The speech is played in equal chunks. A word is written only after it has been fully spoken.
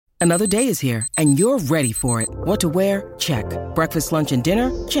Another day is here, and you're ready for it. What to wear? Check. Breakfast, lunch, and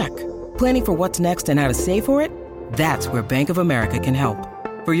dinner? Check. Planning for what's next and how to save for it? That's where Bank of America can help.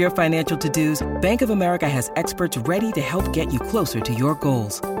 For your financial to-dos, Bank of America has experts ready to help get you closer to your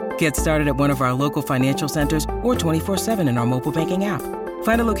goals. Get started at one of our local financial centers or 24/7 in our mobile banking app.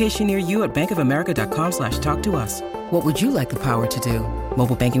 Find a location near you at bankofamerica.com/talktous. What would you like the power to do?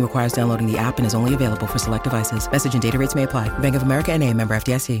 Mobile banking requires downloading the app and is only available for select devices. Message and data rates may apply. Bank of America N.A., member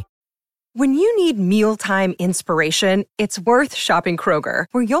FDIC. When you need mealtime inspiration, it's worth shopping Kroger,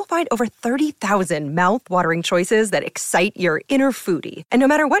 where you'll find over 30,000 mouth-watering choices that excite your inner foodie. And no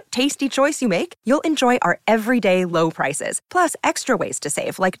matter what tasty choice you make, you'll enjoy our everyday low prices, plus extra ways to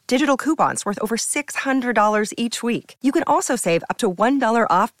save, like digital coupons worth over $600 each week. You can also save up to $1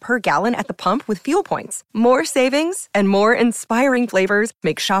 off per gallon at the pump with fuel points. More savings and more inspiring flavors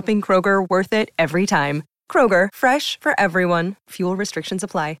make shopping Kroger worth it every time. Kroger, fresh for everyone. Fuel restrictions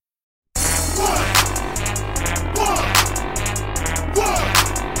apply.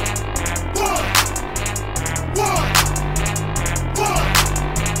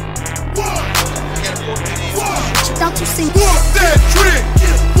 About to sing. Walk that drink,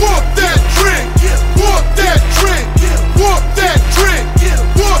 walk that drink, walk that drink, walk that drink,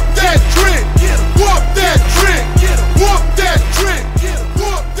 walk that drink, walk that drink, walk that drink,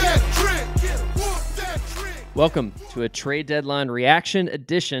 walk that drink, walk that drink. Welcome to a trade deadline reaction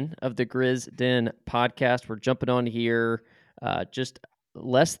edition of the Grizz Den podcast. We're jumping on here just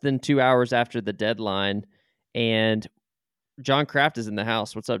less than 2 hours after the deadline, and John Kraft is in the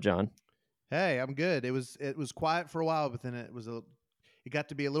house. What's up, John? Hey, I'm good. It was quiet for a while, but then it got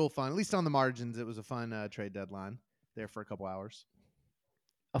to be a little fun. At least on the margins, it was a fun trade deadline there for a couple hours.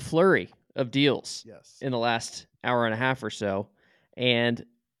 A flurry of deals Yes. in the last hour and a half or so, and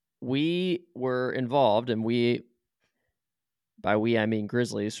we were involved, and by we I mean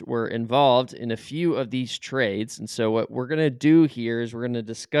Grizzlies, were involved in a few of these trades. And so what we're going to do here is we're going to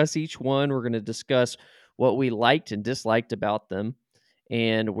discuss each one. We're going to discuss what we liked and disliked about them.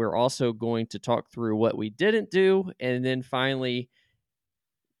 And we're also going to talk through what we didn't do. And then finally,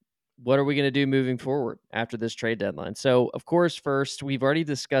 what are we going to do moving forward after this trade deadline? So, of course, first, we've already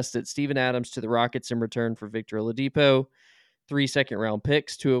discussed it. Steven Adams to the Rockets in return for Victor Oladipo. 3 second-round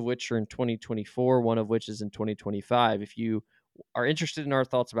picks, 2 of which are in 2024, 1 of which is in 2025. If you are interested in our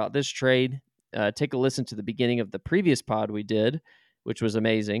thoughts about this trade, take a listen to the beginning of the previous pod we did, which was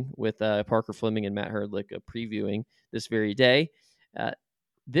amazing, with Parker Fleming and Matt Herdlick previewing this very day.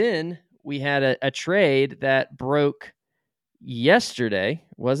 Then we had a trade that broke yesterday,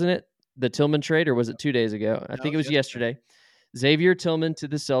 wasn't it? The Tillman trade, or was it 2 days ago? I think it was yesterday. Xavier Tillman to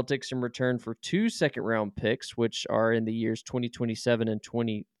the Celtics in return for 2 second-round picks, which are in the years 2027 and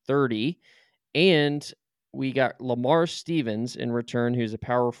 2030. And we got Lamar Stevens in return, who's a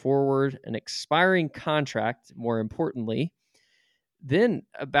power forward, an expiring contract, more importantly. Then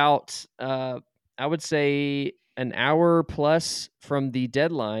about, I would say, an hour plus from the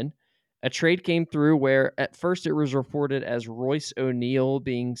deadline, a trade came through where at first it was reported as Royce O'Neal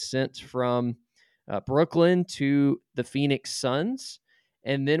being sent from Brooklyn to the Phoenix Suns.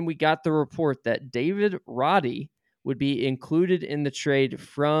 And then we got the report that David Roddy would be included in the trade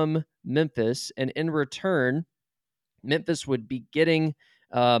from Memphis. And in return, Memphis would be getting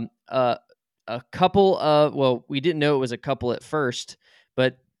a couple of, well, we didn't know it was a couple at first,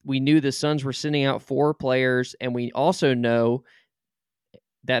 but we knew the Suns were sending out 4 players, and we also know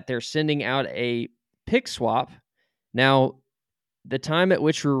that they're sending out a pick swap. Now, the time at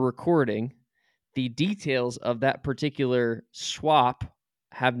which we're recording, the details of that particular swap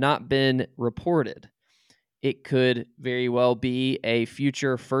have not been reported. It could very well be a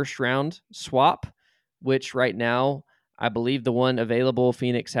future first-round swap, which right now, I believe the one available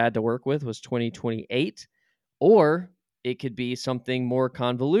Phoenix had to work with was 2028, or it could be something more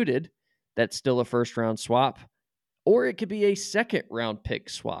convoluted that's still a first-round swap, or it could be a second-round pick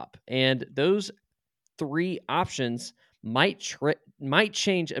swap. And those 3 options might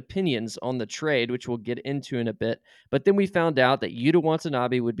change opinions on the trade, which we'll get into in a bit. But then we found out that Yuta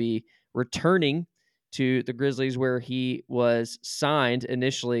Watanabe would be returning to the Grizzlies, where he was signed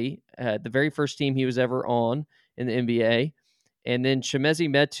initially, the very first team he was ever on in the NBA. And then Chimezie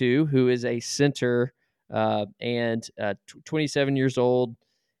Metu, who is a center and 27 years old,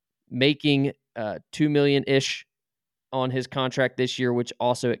 making $2 million-ish on his contract this year, which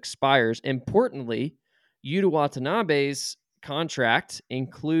also expires. Importantly, Yuta Watanabe's contract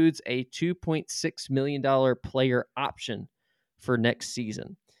includes a $2.6 million player option for next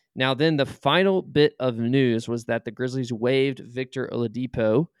season. Now, then the final bit of news was that the Grizzlies waived Victor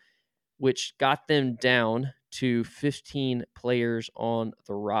Oladipo, which got them down to 15 players on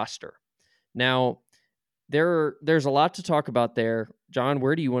the roster. Now, there's a lot to talk about there. John,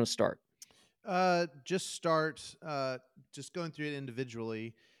 where do you want to start? Just start just going through it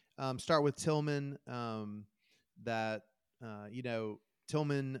individually. Start with Tillman.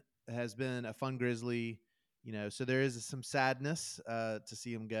 Tillman has been a fun Grizzly. So there is some sadness to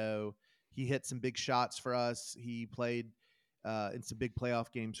see him go. He hit some big shots for us. He played in some big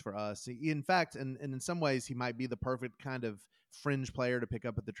playoff games for us. In fact, and in some ways, he might be the perfect kind of fringe player to pick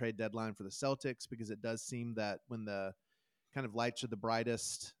up at the trade deadline for the Celtics, because it does seem that when the kind of lights are the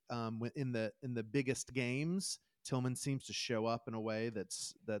brightest in the biggest games, Tillman seems to show up in a way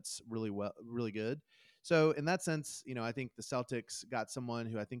that's really good. So in that sense, I think the Celtics got someone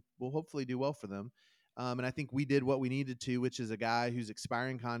who I think will hopefully do well for them. And I think we did what we needed to, which is a guy who's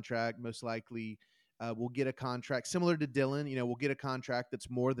expiring contract, most likely will get a contract similar to Dylan. We'll get a contract that's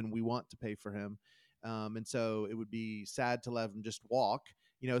more than we want to pay for him. And so it would be sad to let him just walk.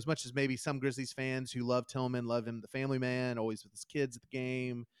 As much as maybe some Grizzlies fans who love Tillman, love him, the family man, always with his kids at the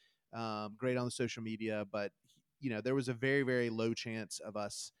game, great on the social media. But, there was a very, very low chance of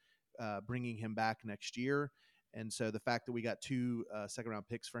us bringing him back next year. And so the fact that we got 2 second-round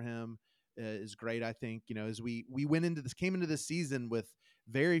picks for him is great, I think. As we came into this season with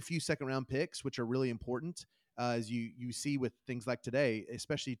very few second-round picks, which are really important. As you see with things like today,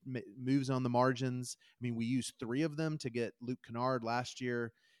 especially moves on the margins. I mean, we used 3 of them to get Luke Kennard last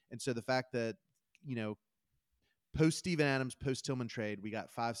year. And so the fact that, post Steven Adams, post Tillman trade, we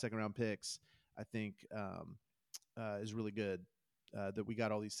got 5 second-round picks, I think is really good that we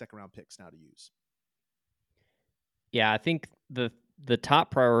got all these second-round picks now to use. Yeah, I think the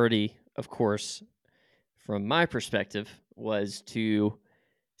top priority, of course, from my perspective, was to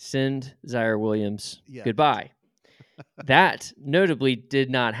send Zaire Williams goodbye. That notably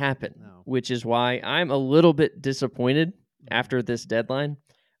did not happen, which is why I'm a little bit disappointed after this deadline.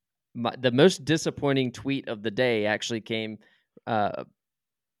 The most disappointing tweet of the day actually came,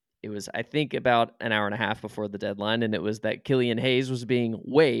 it was, I think, about an hour and a half before the deadline, and it was that Killian Hayes was being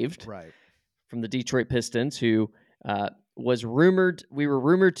waived from the Detroit Pistons, who was rumored. We were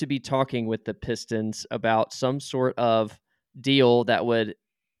rumored to be talking with the Pistons about some sort of deal that would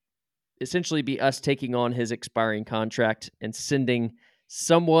essentially be us taking on his expiring contract and sending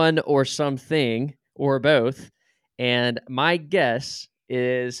someone or something or both. And my guess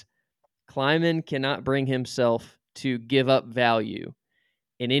is Kleiman cannot bring himself to give up value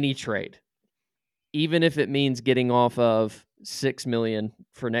in any trade, even if it means getting off of $6 million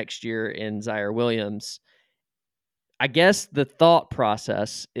for next year in Zaire Williams. I guess the thought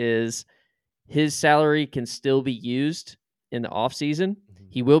process is his salary can still be used in the offseason.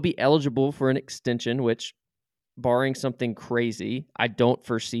 He will be eligible for an extension, which, barring something crazy, I don't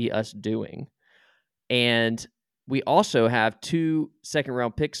foresee us doing. And we also have 2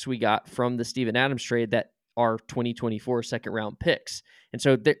 second-round picks we got from the Steven Adams trade that are 2024 second-round picks. And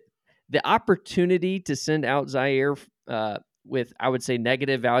so the opportunity to send out Zaire with, I would say,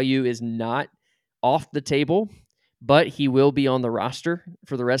 negative value is not off the table, but he will be on the roster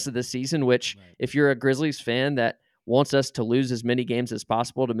for the rest of the season, which if you're a Grizzlies fan that wants us to lose as many games as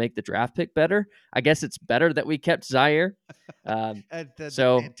possible to make the draft pick better, I guess it's better that we kept Zaire.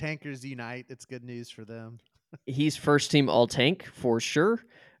 So tankers unite. It's good news for them. He's first team all tank for sure.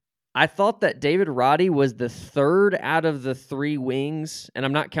 I thought that David Roddy was the 3rd out of the 3 wings, and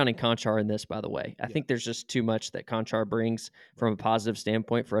I'm not counting Konchar in this, by the way. I think there's just too much that Konchar brings from a positive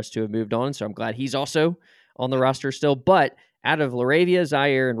standpoint for us to have moved on, so I'm glad he's also on the roster still. But out of LaRavia,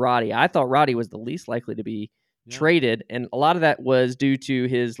 Zaire, and Roddy, I thought Roddy was the least likely to be traded, and a lot of that was due to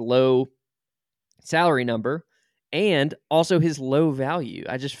his low salary number and also his low value.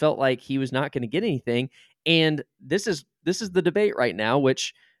 I just felt like he was not going to get anything, and this is the debate right now,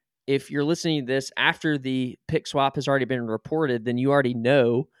 which if you're listening to this after the pick swap has already been reported, then you already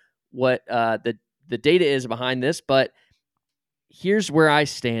know what the data is behind this. But here's where I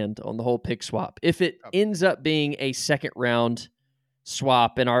stand on the whole pick swap. If it ends up being a second round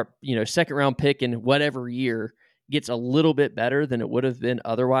swap and our second round pick in whatever year gets a little bit better than it would have been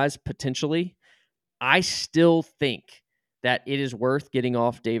otherwise, potentially, I still think that it is worth getting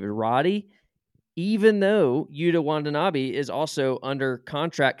off David Roddy, even though Yuta Watanabe is also under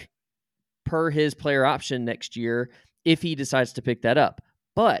contract per his player option next year if he decides to pick that up.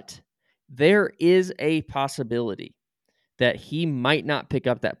 But there is a possibility that he might not pick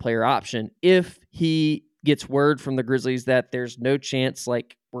up that player option if he gets word from the Grizzlies that there's no chance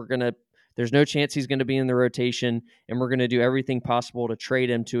there's no chance he's going to be in the rotation, and we're going to do everything possible to trade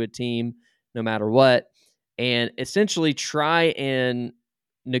him to a team no matter what, and essentially try and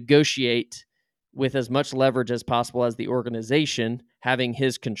negotiate with as much leverage as possible as the organization, having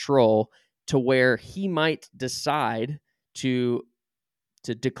his control to where he might decide to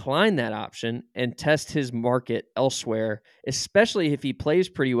decline that option and test his market elsewhere, especially if he plays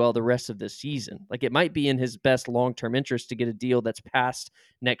pretty well the rest of the season. Like, it might be in his best long-term interest to get a deal that's past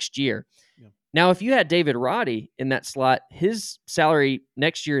next year. Yeah. Now, if you had David Roddy in that slot, his salary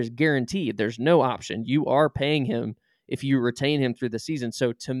next year is guaranteed. There's no option. You are paying him if you retain him through the season.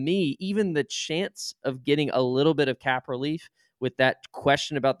 So to me, even the chance of getting a little bit of cap relief with that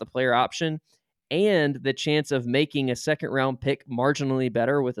question about the player option and the chance of making a second round pick marginally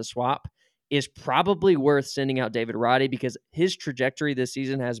better with a swap is probably worth sending out David Roddy, because his trajectory this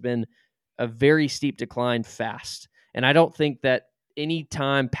season has been a very steep decline fast. And I don't think that any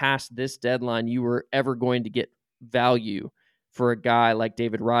time past this deadline you were ever going to get value for a guy like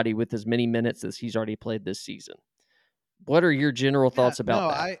David Roddy with as many minutes as he's already played this season. What are your general thoughts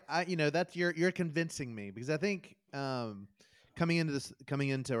about that? That's you're convincing me, because I think coming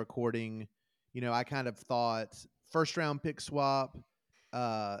into recording, I kind of thought first round pick swap.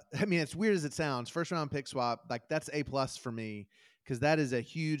 I mean, it's weird as it sounds, first round pick swap, like that's A+ for me, because that is a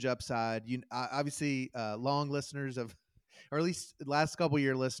huge upside. Obviously, long listeners of, or at least last couple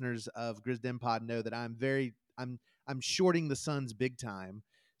year listeners of Grizz Den Pod know that I'm shorting the Suns big time.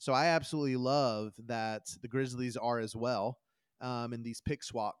 So I absolutely love that the Grizzlies are as well, in these pick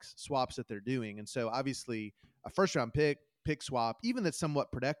swaps that they're doing. And so obviously a first round pick swap, even that's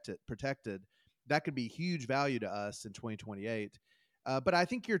somewhat protected, that could be huge value to us in 2028. But I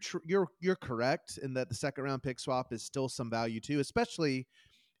think you're correct in that the second round pick swap is still some value too, especially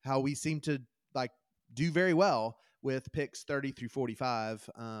how we seem to like do very well with picks 30 through 45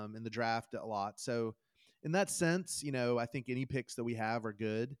 in the draft a lot. So in that sense, I think any picks that we have are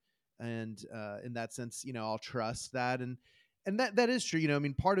good. And in that sense, I'll trust that. And that is true. I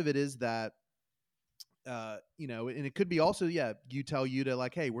mean, part of it is that, and it could be also, you tell Yuta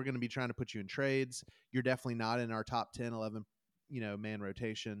like, hey, we're going to be trying to put you in trades. You're definitely not in our top 10, 11, man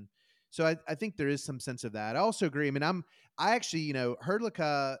rotation. So I think there is some sense of that. I also agree. I mean, I actually,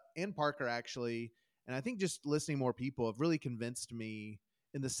 Hrdlicka and Parker actually, and I think just listening more people have really convinced me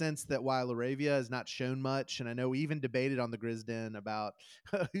in the sense that while LaRavia has not shown much, and I know we even debated on the Grizz Den about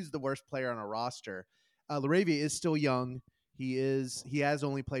who's the worst player on our roster, LaRavia is still young. He has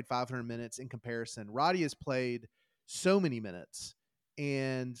only played 500 minutes in comparison. Roddy has played so many minutes,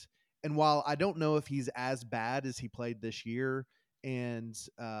 and while I don't know if he's as bad as he played this year, and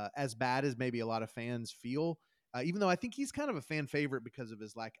as bad as maybe a lot of fans feel, even though I think he's kind of a fan favorite because of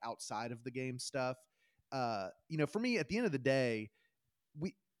his like outside of the game stuff. For me, at the end of the day,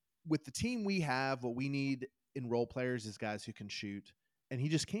 with the team we have, what we need in role players is guys who can shoot, and he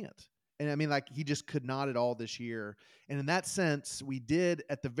just can't. And I mean, like, he just could not at all this year. And in that sense, we did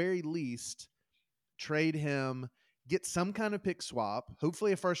at the very least trade him, get some kind of pick swap,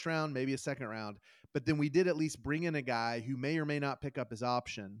 hopefully a first round, maybe a second round. But then we did at least bring in a guy who may or may not pick up his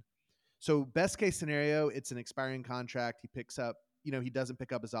option. So best case scenario, it's an expiring contract. He picks up, he doesn't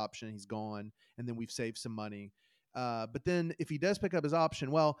pick up his option. He's gone. And then we've saved some money. But then if he does pick up his option,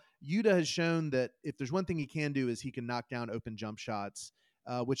 well, Yuta has shown that if there's one thing he can do is he can knock down open jump shots,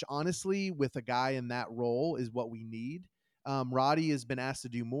 which honestly, with a guy in that role, is what we need. Roddy has been asked to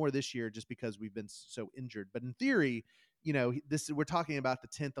do more this year just because we've been so injured. But in theory, we're talking about the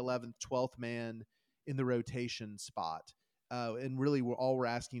 10th, 11th, 12th man in the rotation spot. And really, all we're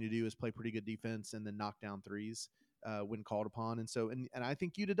asking you to do is play pretty good defense and then knock down threes when called upon. And so, and I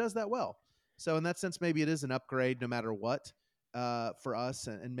think Yuta does that well. So in that sense, maybe it is an upgrade no matter what for us.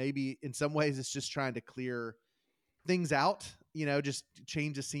 And maybe in some ways it's just trying to clear things out, just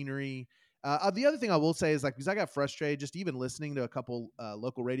change the scenery. The other thing I will say is, like, because I got frustrated just even listening to a couple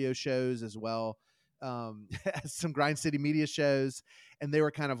local radio shows as well, some Grind City media shows, and they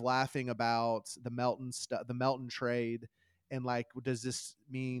were kind of laughing about the Melton trade. And like, does this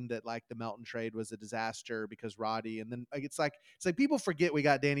mean that like the Melton trade was a disaster because Roddy? And then like, it's like people forget we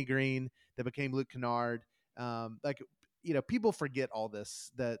got Danny Green that became Luke Kennard. People forget all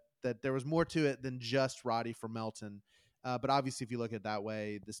this, that there was more to it than just Roddy for Melton. But obviously, if you look at it that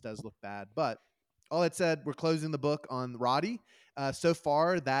way, this does look bad. But all that said, we're closing the book on Roddy. So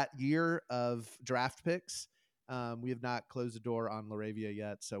far that year of draft picks, we have not closed the door on LaRavia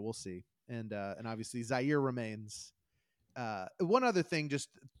yet. So we'll see. And obviously Zaire remains. One other thing just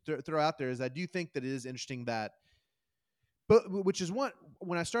throw out there is I do think that it is interesting that, but which is what,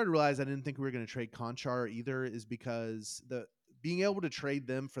 when I started to realize I didn't think we were going to trade Conchar either, is because being able to trade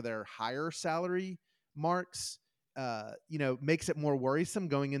them for their higher salary marks, makes it more worrisome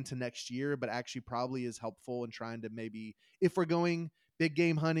going into next year, but actually probably is helpful in trying to maybe, if we're going big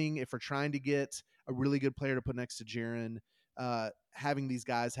game hunting, if we're trying to get a really good player to put next to Jaren, having these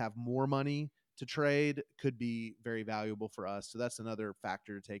guys have more money to trade could be very valuable for us. So that's another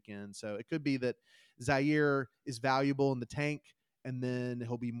factor to take in. So it could be that Zaire is valuable in the tank, and then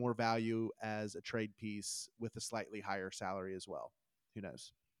he'll be more value as a trade piece with a slightly higher salary as well. Who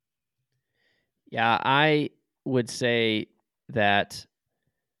knows? Yeah, I would say that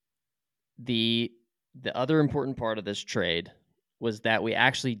the other important part of this trade was that we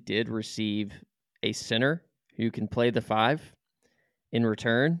actually did receive a center who can play the 5 in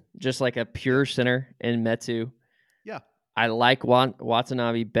return, just like a pure center in Metu. Yeah. I like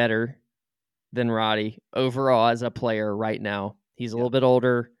Watanabe better than Roddy overall as a player right now. He's a little bit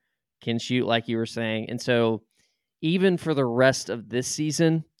older, can shoot like you were saying. And so even for the rest of this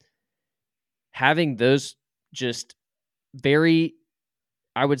season, having those just very,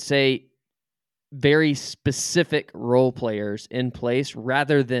 I would say, very specific role players in place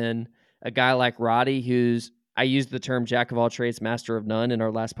rather than a guy like Roddy, who's, I used the term jack of all trades, master of none in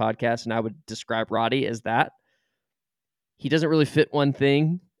our last podcast, and I would describe Roddy as that. He doesn't really fit one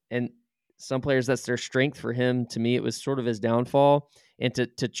thing, and some players, that's their strength. For him, to me, it was sort of his downfall. And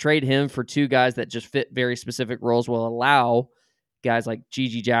to trade him for two guys that just fit very specific roles will allow guys like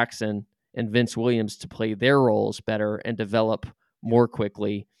Gigi Jackson and Vince Williams to play their roles better and develop more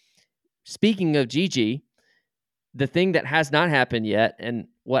quickly. Speaking of Gigi, the thing that has not happened yet, and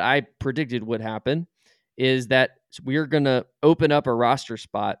what I predicted would happen, is that we're going to open up a roster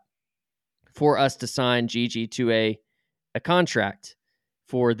spot for us to sign Gigi to a contract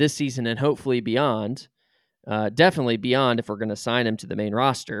for this season and hopefully beyond. Definitely beyond if we're going to sign him to the main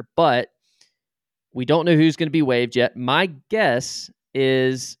roster. But we don't know who's going to be waived yet. My guess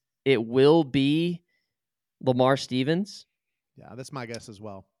is it will be Lamar Stevens. Yeah, that's my guess as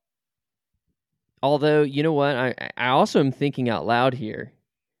well. Although, you know what? I also am thinking out loud here.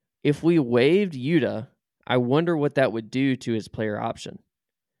 If we waived Yuta, I wonder what that would do to his player option.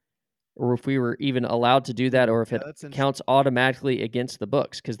 Or if we were even allowed to do that, or if it counts automatically against the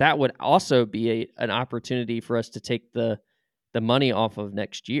books. Because that would also be an opportunity for us to take the money off of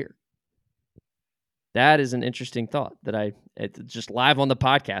next year. That is an interesting thought that it's just live on the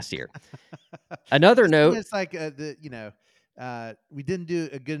podcast here. Another note. It's like, we didn't do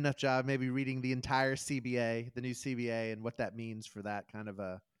a good enough job maybe reading the entire CBA, the new CBA, and what that means for that kind of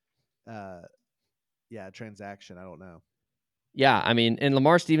a transaction. I don't know. Yeah, I mean, and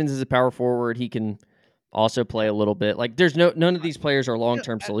Lamar Stevens is a power forward. He can also play a little bit. Like, there's none of these players are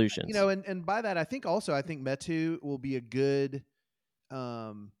long-term solutions. And by that, I think Metu will be a good.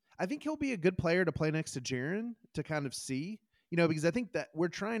 I think he'll be a good player to play next to Jaren to kind of see, because I think that we're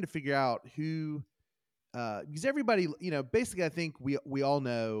trying to figure out who. Because everybody, basically, I think we all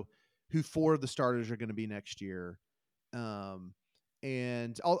know who 4 of the starters are going to be next year.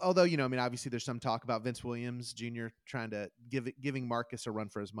 And although, obviously there's some talk about Vince Williams Jr. trying to giving Marcus a run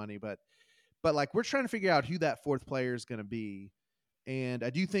for his money, but like we're trying to figure out who that 4th player is going to be. And I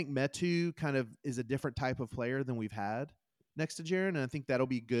do think Metu kind of is a different type of player than we've had next to Jaren. And I think that'll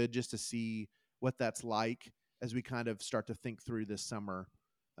be good just to see what that's like as we kind of start to think through this summer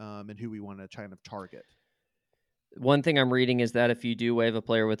and who we want to kind of target. One thing I'm reading is that if you do waive a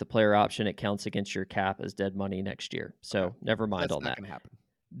player with a player option, it counts against your cap as dead money next year. So never mind on that. That's not going to happen.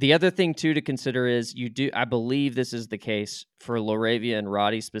 The other thing, too, to consider is I believe this is the case for Laravia and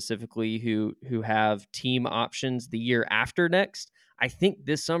Roddy specifically, who have team options the year after next. I think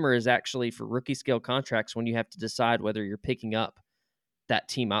this summer is actually for rookie scale contracts when you have to decide whether you're picking up that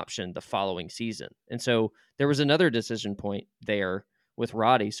team option the following season. And so there was another decision point there with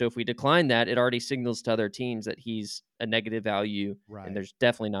Roddy. So if we decline that, it already signals to other teams that he's a negative value, right, and there's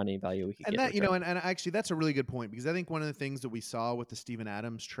definitely not any value we can get. And actually that's a really good point, because I think one of the things that we saw with the Steven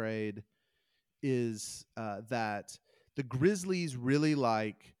Adams trade is that the Grizzlies really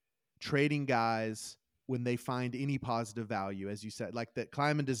like trading guys when they find any positive value, as you said, like that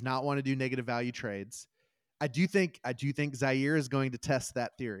Kleiman does not want to do negative value trades. I do think Zaire is going to test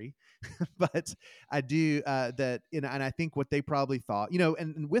that theory, but I do that, and I think what they probably thought,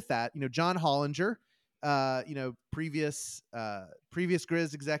 and with that, John Hollinger, previous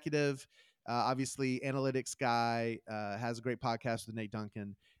Grizz executive, obviously analytics guy, has a great podcast with Nate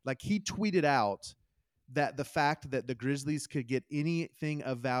Duncan. Like, he tweeted out that the fact that the Grizzlies could get anything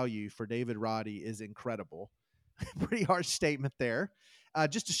of value for David Roddy is incredible. Pretty harsh statement there.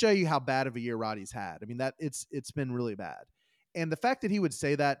 Just to show you how bad of a year Roddy's had. I mean, that it's been really bad. And the fact that he would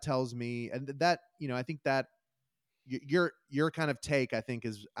say that tells me, and that, I think that your kind of take, I think,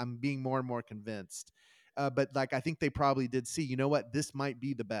 is I'm being more and more convinced. But like, I think they probably did see, what, this might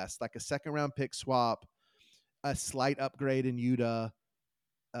be the best, like a 2nd round pick swap, a slight upgrade in Yuta,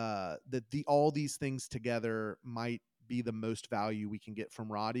 that all these things together might be the most value we can get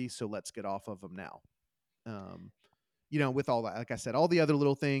from Roddy. So let's get off of him now. With all that, like I said, all the other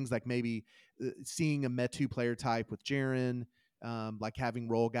little things, like maybe seeing a Metu player type with Jaren, like having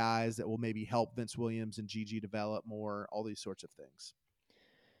role guys that will maybe help Vince Williams and Gigi develop more, all these sorts of things.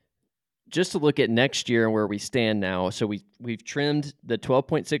 Just to look at next year and where we stand now. So we've trimmed the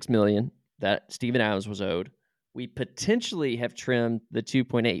 $12.6 million that Steven Adams was owed. We potentially have trimmed the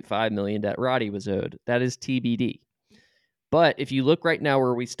 $2.85 million that Roddy was owed. That is TBD. But if you look right now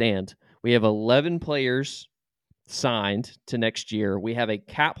where we stand, we have 11 players signed to next year. We have a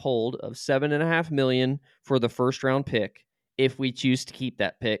cap hold of $7.5 million for the first round pick if we choose to keep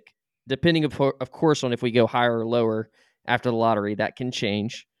that pick, depending of course on if we go higher or lower after the lottery. That can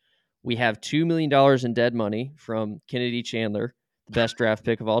change. We have $2 million in dead money from Kennedy Chandler, the best draft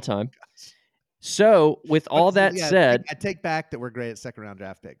pick of all time. So with all that said, I take back that we're great at second round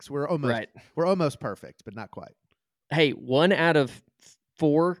draft picks. We're almost perfect, but not quite. Hey, 1 out of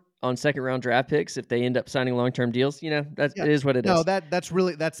 4 on second round draft picks, if they end up signing long-term deals, it is what it is. No,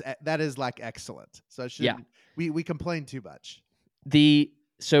 that is like excellent. So we complain too much.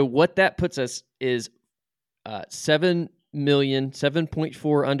 So what that puts us is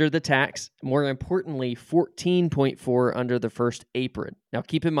 7.4 under the tax. More importantly, 14.4 under the first apron. Now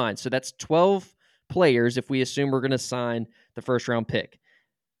keep in mind, so that's 12 players if we assume we're going to sign the first round pick.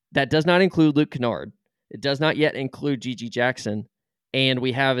 That does not include Luke Kennard. It does not yet include Gigi Jackson. And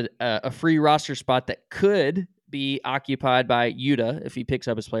we have a free roster spot that could be occupied by Yuta if he picks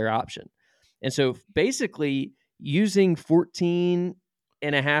up his player option. And so basically using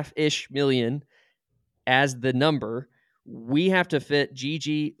 14.5-ish million as the number, we have to fit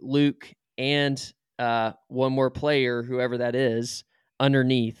Gigi, Luke, and one more player, whoever that is,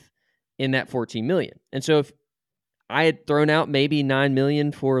 underneath in that 14 million. And so if I had thrown out maybe $9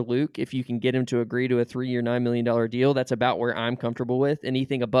 million for Luke, if you can get him to agree to a 3-year, $9 million deal, that's about where I'm comfortable with.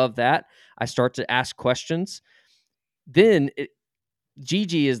 Anything above that, I start to ask questions. Then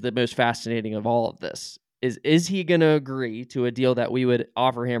Gigi is the most fascinating of all of this. Is he going to agree to a deal that we would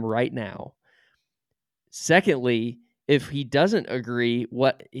offer him right now? Secondly, if he doesn't agree,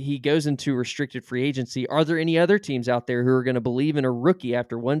 what he goes into restricted free agency, are there any other teams out there who are going to believe in a rookie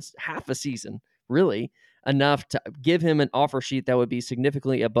after half a season, really, enough to give him an offer sheet that would be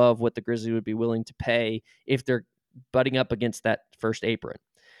significantly above what the Grizzlies would be willing to pay if they're butting up against that first apron?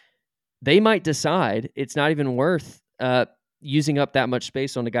 They might decide it's not even worth using up that much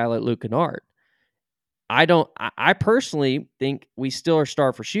space on a guy like Luke Kennard. I personally think we still are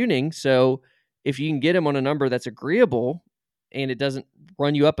starved for shooting. So if you can get him on a number that's agreeable and it doesn't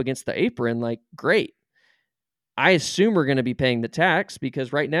run you up against the apron, like, great. I assume we're going to be paying the tax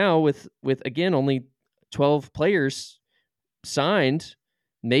because right now with again, only 12 players signed,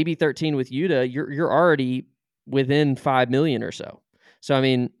 maybe 13 with Yuta, you're already within 5 million or so. So, I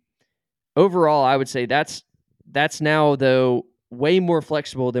mean, overall, I would say that's now, though, way more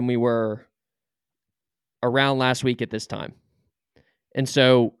flexible than we were around last week at this time. And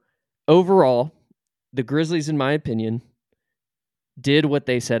so overall, the Grizzlies, in my opinion, did what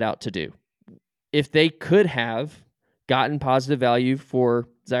they set out to do. If they could have gotten positive value for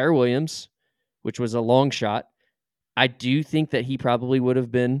Zaire Williams, which was a long shot, I do think that he probably would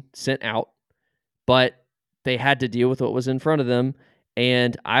have been sent out, but they had to deal with what was in front of them.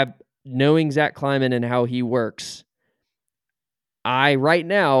 And knowing Zach Kleiman and how he works, I right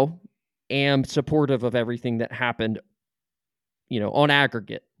now am supportive of everything that happened, on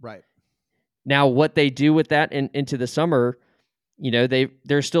aggregate. Right. Now, what they do with that into the summer,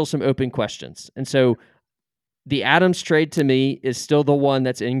 there's still some open questions. And so the Adams trade to me is still the one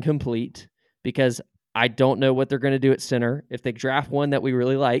that's incomplete because I don't know what they're going to do at center. If they draft one that we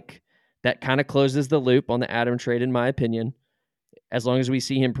really like, that kind of closes the loop on the Adams trade, in my opinion, as long as we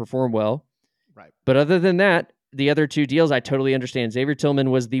see him perform well. Right. But other than that, the other two deals, I totally understand. Xavier Tillman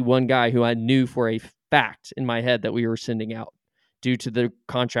was the one guy who I knew for a fact in my head that we were sending out due to the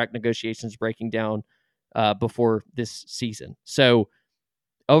contract negotiations breaking down before this season. So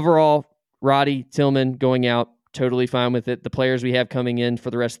overall, Roddy, Tillman going out, totally fine with it. The players we have coming in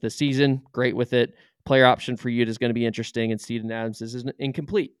for the rest of the season, great with it. Player option for you is going to be interesting, and Steven Adams is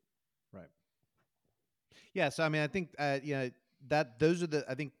incomplete. Right. Yeah, so I mean, I think those are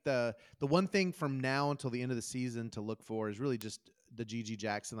the one thing from now until the end of the season to look for is really just the Gigi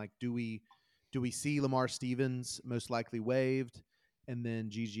Jackson. Like, do we see Lamar Stevens most likely waived, and then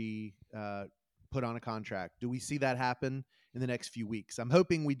Gigi put on a contract? Do we see that happen in the next few weeks? I'm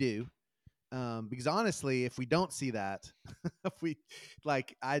hoping we do, because honestly, if we don't see that,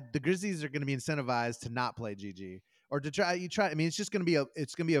 the Grizzlies are going to be incentivized to not play Gigi, or to try. I mean, it's just going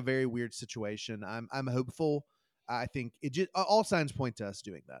to be a very weird situation. I'm hopeful. I think it just all signs point to us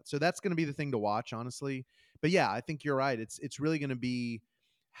doing that. So that's going to be the thing to watch, honestly. But yeah, I think you're right. It's really going to be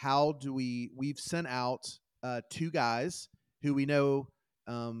how do we've sent out two guys who we know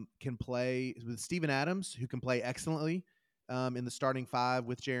can play with Steven Adams, who can play excellently in the starting five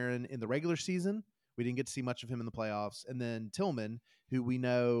with Jaren in the regular season. We didn't get to see much of him in the playoffs. And then Tillman, who we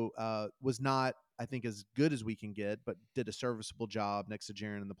know was not, I think, as good as we can get, but did a serviceable job next to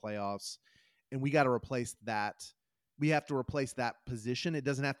Jaren in the playoffs. And we got to replace that. We have to replace that position. It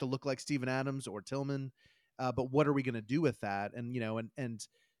doesn't have to look like Steven Adams or Tillman, but what are we going to do with that? And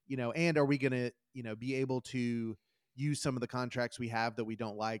and are we going to be able to use some of the contracts we have that we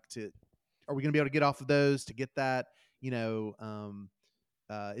don't like to? Are we going to be able to get off of those to get that?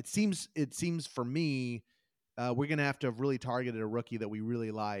 It seems for me we're going to have really targeted a rookie that we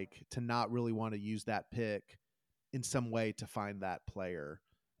really like to not really want to use that pick in some way to find that player.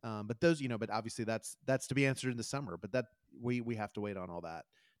 But obviously that's to be answered in the summer. But that we have to wait on all that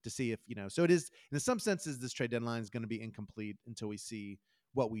to see if So it is, in some senses, this trade deadline is going to be incomplete until we see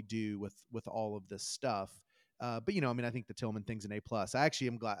what we do with all of this stuff. But I think the Tillman thing's an A+. I actually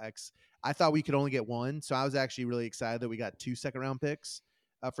am glad. I thought we could only get one, so I was actually really excited that we got 2 second-round picks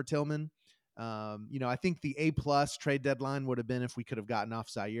for Tillman. I think the A+ trade deadline would have been if we could have gotten off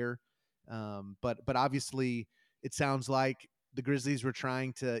Zaire. But obviously, it sounds like the Grizzlies were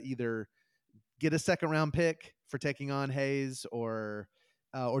trying to either get a second-round pick for taking on Hayes, or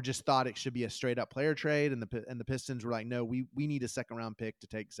just thought it should be a straight-up player trade, and the Pistons were like, no, we need a second-round pick to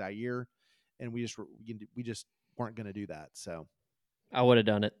take Zaire, and we just weren't going to do that. So I would have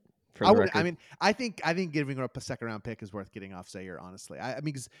done it. For the record. I think giving up a second-round pick is worth getting off Zaire, honestly. I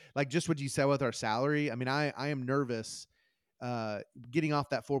mean, 'cause, like, just what you said with our salary. I mean, I am nervous getting off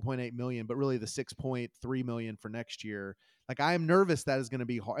that $4.8 million, but really the $6.3 million for next year. Like, I am nervous that is going to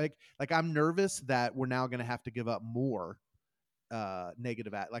be hard. Like I'm nervous that we're now going to have to give up more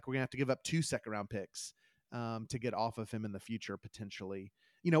negative like we're gonna have to give up 2 second-round picks to get off of him in the future, potentially,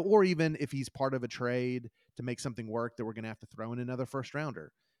 or even if he's part of a trade to make something work, that we're gonna have to throw in another first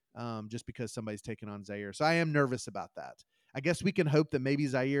rounder just because somebody's taking on Zaire. So I am nervous about that. I guess we can hope that maybe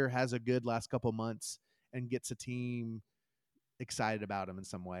Zaire has a good last couple months and gets a team excited about him in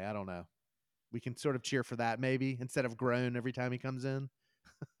some way. I don't know. We can sort of cheer for that maybe, instead of groan every time he comes in.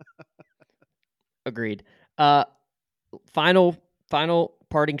 Agreed. Final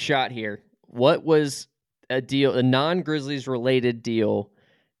parting shot here. What was a non-Grizzlies related deal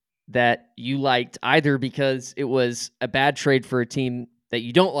that you liked, either because it was a bad trade for a team that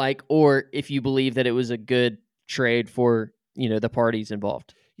you don't like, or if you believe that it was a good trade for, the parties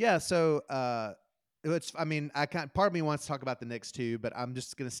involved? Yeah. So, part of me wants to talk about the Knicks too, but I'm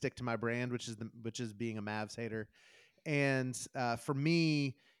just going to stick to my brand, which is being a Mavs hater. And for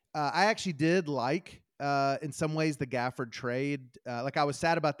me, I actually did like, in some ways, the Gafford trade. Like, I was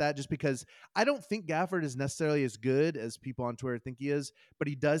sad about that just because I don't think Gafford is necessarily as good as people on Twitter think he is, but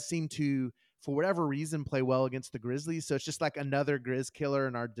he does seem to, for whatever reason, play well against the Grizzlies. So it's just like another Grizz killer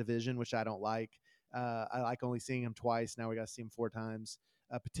in our division, which I don't like. I like only seeing him twice. Now we got to see him 4 times,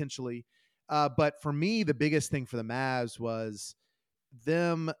 potentially. But for me, the biggest thing for the Mavs was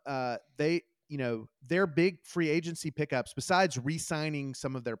them. Their big free agency pickups, besides re-signing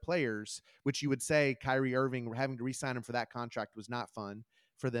some of their players, which you would say Kyrie Irving, having to re-sign him for that contract was not fun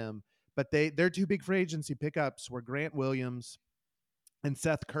for them. But their 2 big free agency pickups were Grant Williams and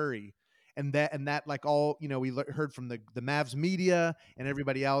Seth Curry. And that like all, we heard from the Mavs media and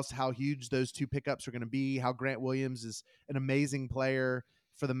everybody else how huge those 2 pickups are going to be, how Grant Williams is an amazing player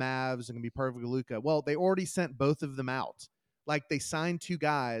for the Mavs and going to be perfect with Luka. Well, they already sent both of them out. Like, they signed 2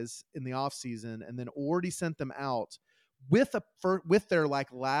 guys in the offseason and then already sent them out with their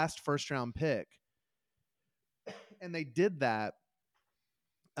like last first-round pick. And they did that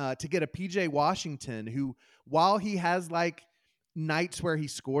to get a PJ Washington, who, while he has like nights where he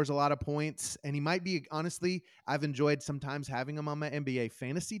scores a lot of points, and he might be, honestly, I've enjoyed sometimes having him on my NBA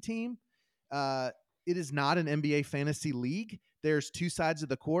fantasy team. It is not an NBA fantasy league. There's 2 sides of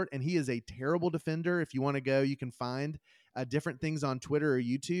the court, and he is a terrible defender. If you want to go, you can find different things on Twitter or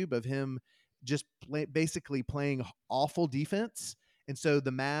YouTube of him just basically playing awful defense. And so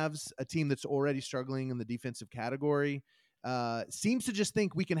the Mavs, a team that's already struggling in the defensive category, seems to just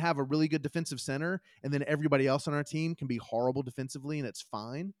think we can have a really good defensive center, and then everybody else on our team can be horrible defensively, and it's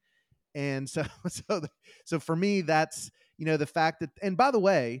fine. And so for me, that's, the fact that, and by the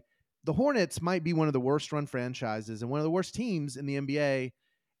way, the Hornets might be one of the worst run franchises and one of the worst teams in the NBA.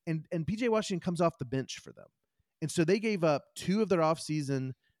 And PJ Washington comes off the bench for them. And so they gave up 2 of their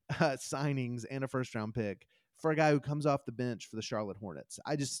offseason signings and a first-round pick for a guy who comes off the bench for the Charlotte Hornets.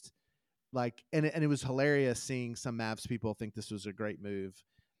 I just like, and it was hilarious seeing some Mavs people think this was a great move.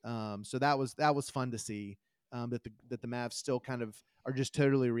 So that was fun to see, that the Mavs still kind of are just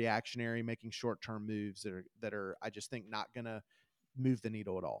totally reactionary, making short-term moves that are I just think not gonna move the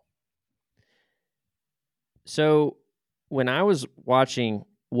needle at all. So when I was watching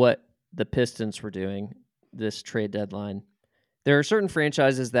what the Pistons were doing this trade deadline, there are certain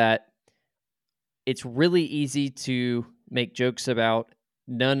franchises that it's really easy to make jokes about.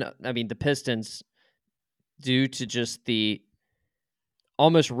 The Pistons, due to just the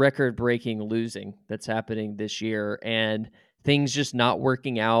almost record-breaking losing that's happening this year and things just not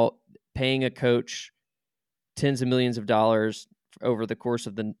working out, paying a coach tens of millions of dollars over the course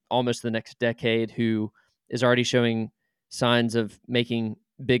of almost the next decade, who is already showing signs of making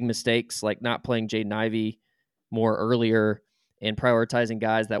big mistakes, like not playing Jaden Ivey more earlier and prioritizing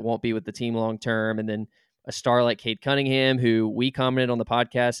guys that won't be with the team long term. And then a star like Cade Cunningham, who we commented on the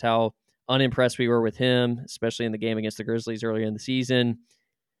podcast how unimpressed we were with him, especially in the game against the Grizzlies earlier in the season.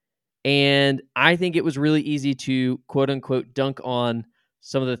 And I think it was really easy to quote unquote dunk on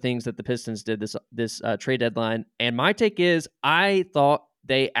some of the things that the Pistons did this trade deadline. And my take is I thought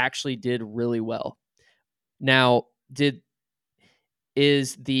they actually did really well. Now,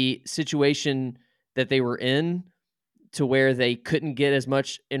 is the situation that they were in to where they couldn't get as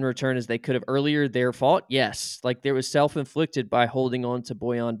much in return as they could have earlier their fault? Yes. Like, there was self-inflicted by holding on to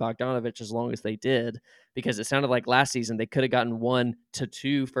Bojan Bogdanovic as long as they did, because it sounded like last season they could have gotten 1 to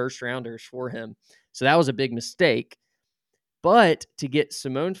 2 first-rounders for him. So that was a big mistake. But to get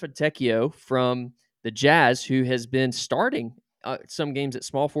Simone Fontecchio from the Jazz, who has been starting some games at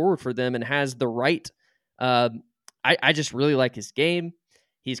small forward for them and has the right, I just really like his game.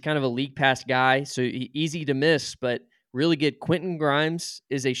 He's kind of a league pass guy, so easy to miss, but really good. Quentin Grimes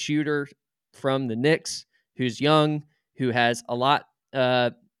is a shooter from the Knicks who's young, who has a lot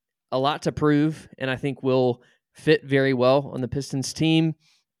to prove, and I think will fit very well on the Pistons team.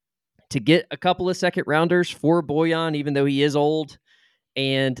 To get a couple of second rounders for Bojan, even though he is old,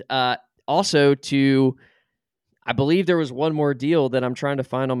 and also I believe there was one more deal that I'm trying to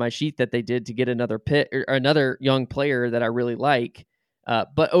find on my sheet that they did to get another pick or another young player that I really like.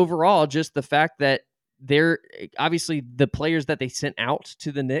 But overall, just the fact that they're obviously the players that they sent out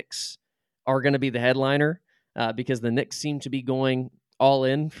to the Knicks are going to be the headliner, because the Knicks seem to be going all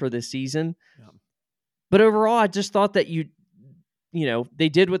in for this season. Yeah. But overall, I just thought that they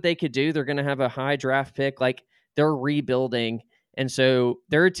did what they could do. They're going to have a high draft pick. Like, they're rebuilding. And so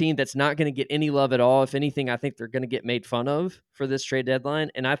they're a team that's not going to get any love at all. If anything, I think they're going to get made fun of for this trade deadline.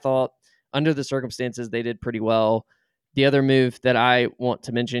 And I thought under the circumstances, they did pretty well. The other move that I want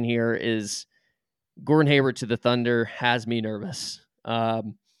to mention here is Gordon Hayward to the Thunder has me nervous.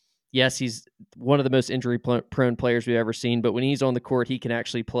 Yes, he's one of the most injury-prone players we've ever seen, but when he's on the court, he can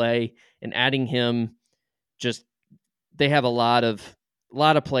actually play. And adding him, they have a lot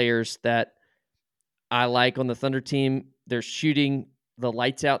of players that I like on the Thunder team. They're shooting the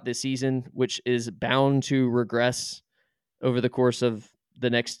lights out this season, which is bound to regress over the course of the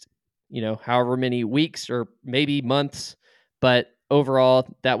next, however many weeks or maybe months. But overall,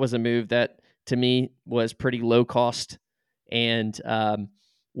 that was a move that to me was pretty low cost and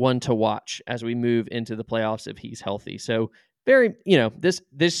one to watch as we move into the playoffs if he's healthy. So very,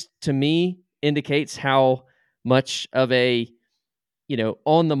 this to me indicates how much of a,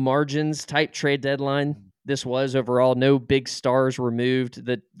 on the margins type trade deadline this was overall. No big stars were moved.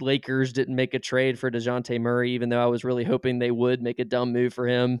 The Lakers didn't make a trade for DeJounte Murray, even though I was really hoping they would make a dumb move for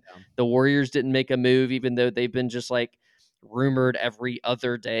him. Yeah. The Warriors didn't make a move, even though they've been just like rumored every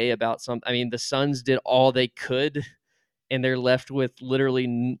other day about some. I mean, the Suns did all they could, and they're left with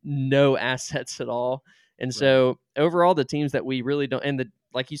literally no assets at all. And right. So overall, the teams that we really don't, and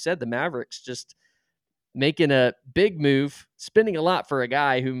like you said, the Mavericks just making a big move, spending a lot for a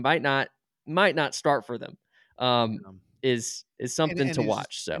guy who might not start for them, is something to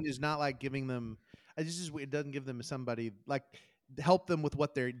watch. So it's not like giving them. It doesn't give them somebody like help them with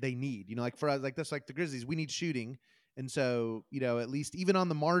what they need. Like for us, like this, like the Grizzlies, we need shooting, and so at least even on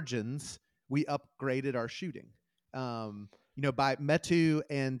the margins, we upgraded our shooting. By Metu,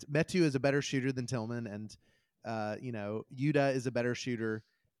 and Metu is a better shooter than Tillman, and Yuta is a better shooter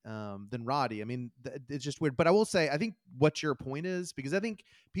than Roddy. I mean, it's just weird. But I will say, I think what your point is, because I think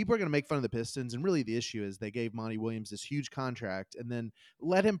people are going to make fun of the Pistons, and really the issue is they gave Monty Williams this huge contract and then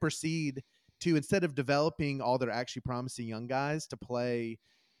let him proceed to, instead of developing all their actually promising young guys, to play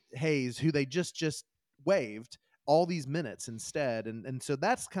Hayes, who they just waived, all these minutes instead. And so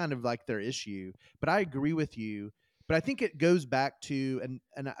that's kind of like their issue. But I agree with you. But I think it goes back to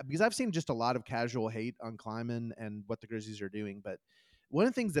because I've seen just a lot of casual hate on Kleiman and what the Grizzlies are doing. But one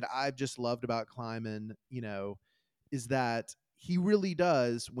of the things that I've just loved about Kleiman, is that he really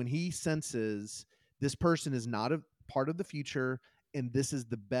does, when he senses this person is not a part of the future and this is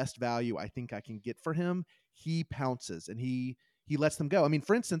the best value I think I can get for him, he pounces and he lets them go. I mean,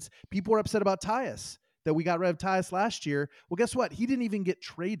 for instance, people were upset about Tyus, that we got rid of Tyus last year. Well, guess what? He didn't even get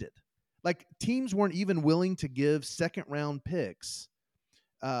traded. Like, teams weren't even willing to give second-round picks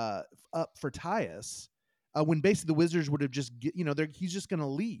up for Tyus when basically the Wizards would have just, he's just going to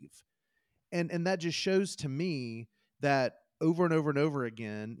leave. And that just shows to me that over and over and over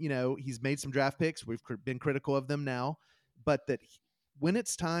again, he's made some draft picks. We've been critical of them now, but that when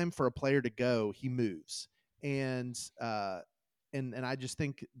it's time for a player to go, he moves. And I just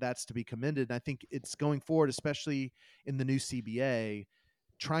think that's to be commended. And I think it's going forward, especially in the new CBA,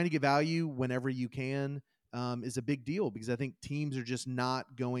 trying to get value whenever you can is a big deal, because I think teams are just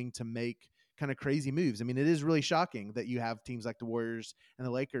not going to make kind of crazy moves. I mean, it is really shocking that you have teams like the Warriors and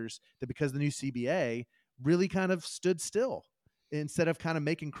the Lakers that, because of the new CBA, really kind of stood still instead of kind of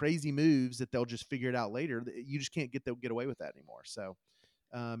making crazy moves that they'll just figure it out later. You just can't get away with that anymore. So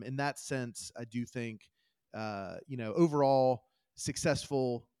in that sense, I do think, overall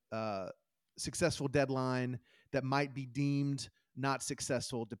successful deadline that might be deemed not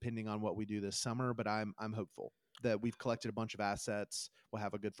successful depending on what we do this summer. But I'm hopeful that we've collected a bunch of assets. We'll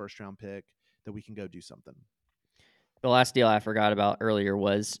have a good first round pick that we can go do something. The last deal I forgot about earlier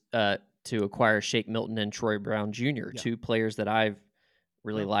was to acquire Shake Milton and Troy Brown Jr., two players that I've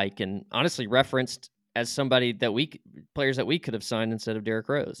really like and honestly referenced as somebody players that we could have signed instead of Derrick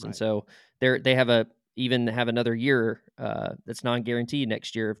Rose. Right. And so they have even have another year that's non-guaranteed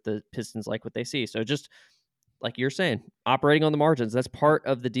next year if the Pistons like what they see. So just like you're saying, operating on the margins, that's part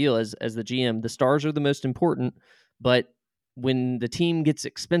of the deal as the GM. The stars are the most important, but when the team gets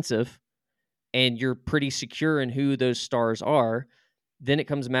expensive and you're pretty secure in who those stars are, then it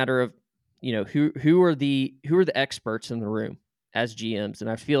comes a matter of, who are the experts in the room as GMs. And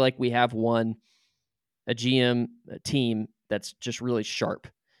I feel like we have a team that's just really sharp.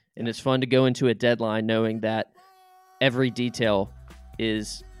 And it's fun to go into a deadline knowing that every detail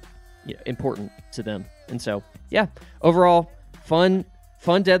is important to them. And so, overall, fun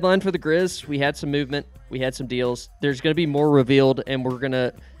deadline for the Grizz. We had some movement. We had some deals. There's going to be more revealed, and we're going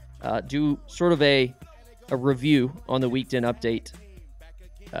to do sort of a review on the weekend update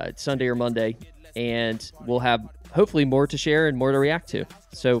Sunday or Monday, and we'll have hopefully more to share and more to react to.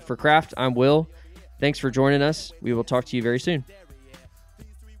 So for Craft, I'm Will. Thanks for joining us. We will talk to you very soon.